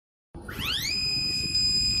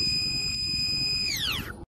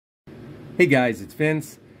Hey guys, it's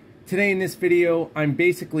Vince. Today in this video, I'm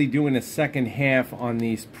basically doing a second half on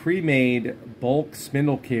these pre-made bulk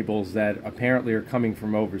spindle cables that apparently are coming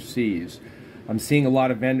from overseas. I'm seeing a lot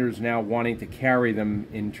of vendors now wanting to carry them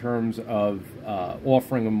in terms of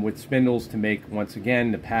offering them with spindles to make, once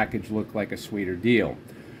again, the package look like a sweeter deal.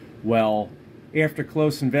 Well, after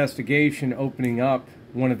close investigation, opening up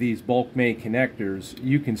one of these bulk made connectors,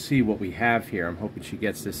 you can see what we have here. I'm hoping she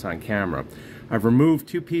gets this on camera. I've removed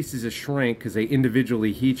two pieces of shrink because they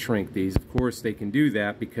individually heat shrink these. Of course they can do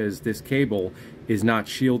that because this cable is not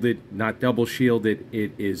shielded, not double shielded.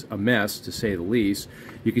 It is a mess, to say the least.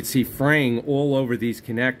 You can see fraying all over these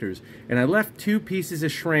connectors, and I left two pieces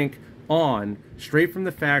of shrink on straight from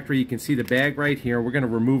the factory. You can see the bag right here. We're going to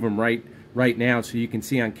remove them right now so you can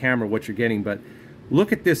see on camera what you're getting, but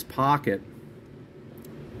look at this pocket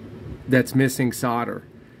that's missing solder.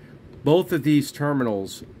 Both of these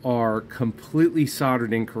terminals are completely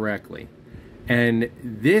soldered incorrectly, and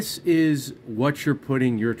this is what you're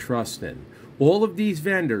putting your trust in. All of these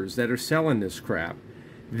vendors that are selling this crap,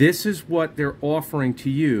 this is what they're offering to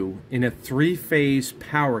you in a three-phase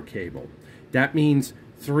power cable. That means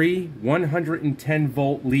three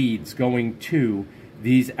 110-volt leads going to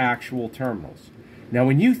these actual terminals. Now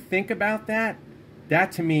when you think about that,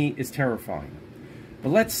 that to me is terrifying. But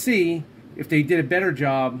let's see if they did a better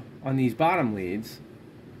job on these bottom leads.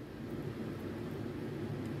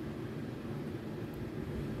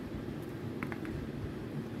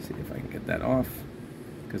 See if I can get that off,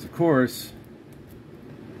 because of course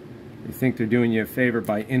you think they're doing you a favor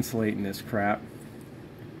by insulating this crap.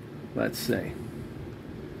 Let's see.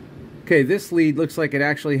 Okay, this lead looks like it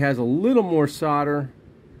actually has a little more solder.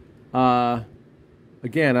 Again,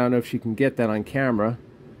 I don't know if you can get that on camera.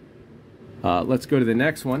 Let's go to the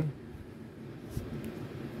next one,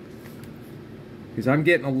 because I'm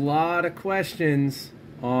getting a lot of questions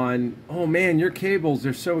on, oh man, your cables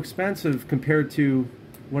are so expensive compared to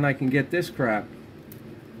when I can get this crap.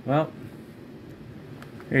 Well,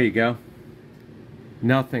 there you go.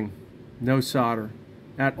 Nothing. No solder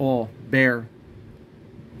at all. Bare.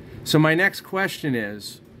 So my next question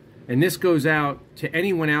is, and this goes out to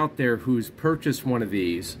anyone out there who's purchased one of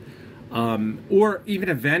these, or even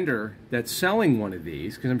a vendor that's selling one of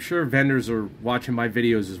these, because I'm sure vendors are watching my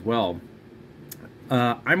videos as well.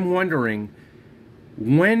 I'm wondering,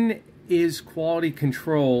 when is quality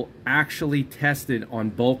control actually tested on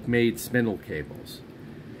bulk made spindle cables?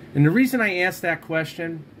 And the reason I ask that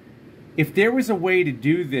question, if there was a way to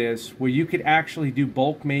do this where you could actually do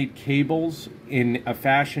bulk made cables in a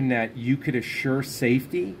fashion that you could assure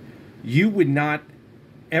safety, you would not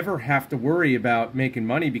ever have to worry about making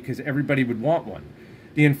money because everybody would want one.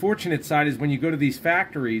 The unfortunate side is when you go to these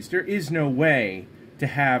factories, there is no way to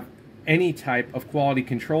have any type of quality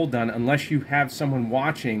control done unless you have someone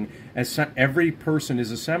watching as every person is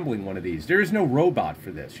assembling one of these. There is no robot for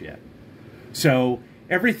this yet. So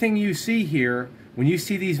everything you see here, when you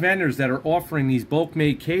see these vendors that are offering these bulk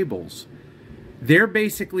made cables, they're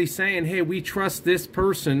basically saying, hey, we trust this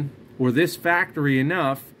person or this factory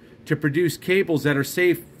enough to produce cables that are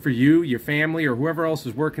safe for you, your family, or whoever else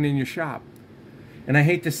is working in your shop. And I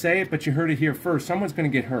hate to say it, but you heard it here first. Someone's going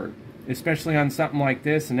to get hurt, especially on something like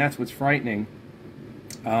this, and that's what's frightening.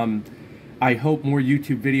 I hope more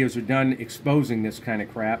YouTube videos are done exposing this kind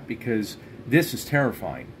of crap, because this is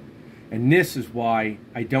terrifying. And this is why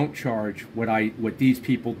I don't charge what these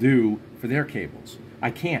people do for their cables.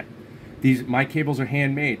 I can't. My cables are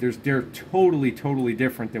handmade. They're totally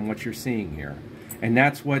different than what you're seeing here. And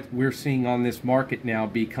that's what we're seeing on this market now,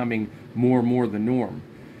 becoming more and more the norm.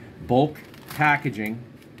 Bulk packaging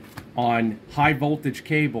on high voltage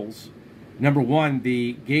cables. Number one,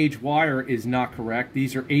 the gauge wire is not correct.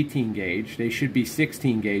 These are 18 gauge. They should be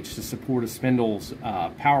 16 gauge to support a spindle's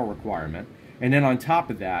power requirement. And then on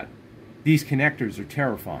top of that, these connectors are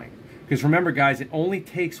terrifying. Because remember guys, it only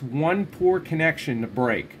takes one poor connection to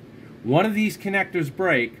break. One of these connectors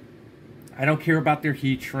break, I don't care about their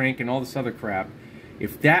heat shrink and all this other crap.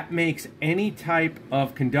 If that makes any type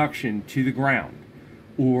of conduction to the ground,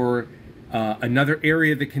 or another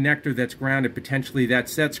area of the connector that's grounded, potentially that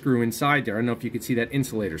set screw inside there. I don't know if you can see that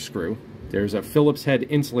insulator screw. There's a Phillips head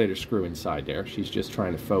insulator screw inside there. She's just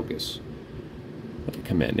trying to focus. Let it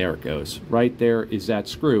come in. There it goes. Right there is that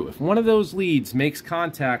screw. If one of those leads makes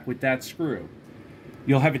contact with that screw,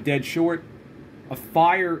 you'll have a dead short. A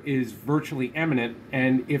fire is virtually imminent,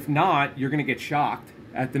 and if not, you're going to get shocked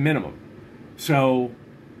at the minimum. So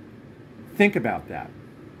think about that.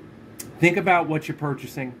 Think about what you're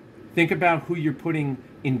purchasing. Think about who you're putting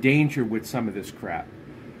in danger with some of this crap.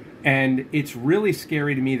 And it's really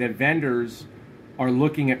scary to me that vendors are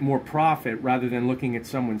looking at more profit rather than looking at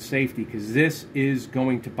someone's safety, because this is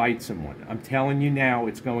going to bite someone. I'm telling you now,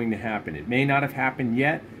 it's going to happen. It may not have happened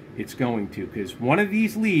yet, it's going to, because one of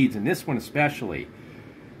these leads, and this one especially,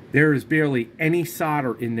 there is barely any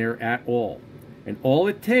solder in there at all. And all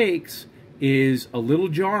it takes is a little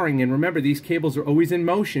jarring, and remember, these cables are always in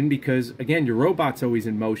motion because, again, your robot's always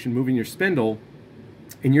in motion, moving your spindle,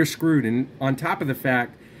 and you're screwed. And on top of the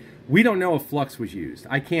fact, we don't know if flux was used.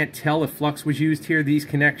 I can't tell if flux was used here. These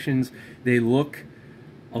connections, they look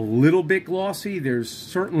a little bit glossy. There's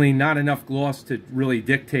certainly not enough gloss to really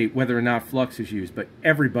dictate whether or not flux is used, but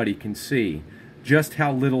everybody can see just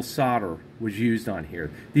how little solder was used on here.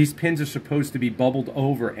 These pins are supposed to be bubbled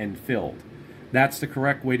over and filled. That's the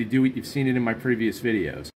correct way to do it. You've seen it in my previous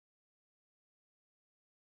videos.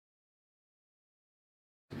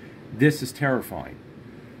 This is terrifying.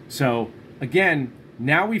 So, again,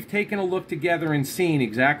 now we've taken a look together and seen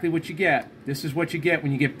exactly what you get. This is what you get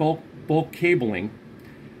when you get bulk cabling.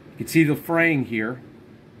 You can see the fraying here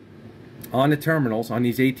on the terminals, on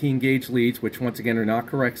these 18 gauge leads, which once again are not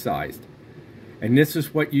correct sized. And this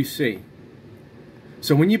is what you see.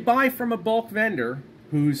 So when you buy from a bulk vendor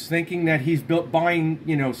who's thinking that he's buying,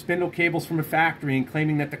 you know, spindle cables from a factory and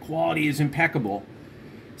claiming that the quality is impeccable,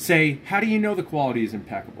 say, how do you know the quality is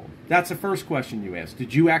impeccable? That's the first question you ask.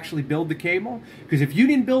 Did you actually build the cable? Because if you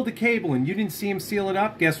didn't build the cable and you didn't see him seal it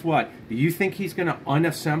up, guess what? Do you think he's going to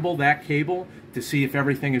unassemble that cable to see if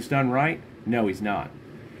everything is done right? No, he's not.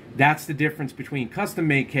 That's the difference between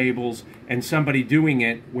custom-made cables and somebody doing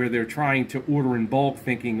it where they're trying to order in bulk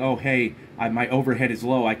thinking, oh, hey, my overhead is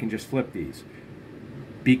low, I can just flip these.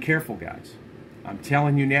 Be careful, guys. I'm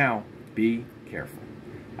telling you now, be careful.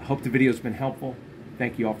 I hope the video's been helpful.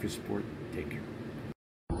 Thank you all for your support. Take care.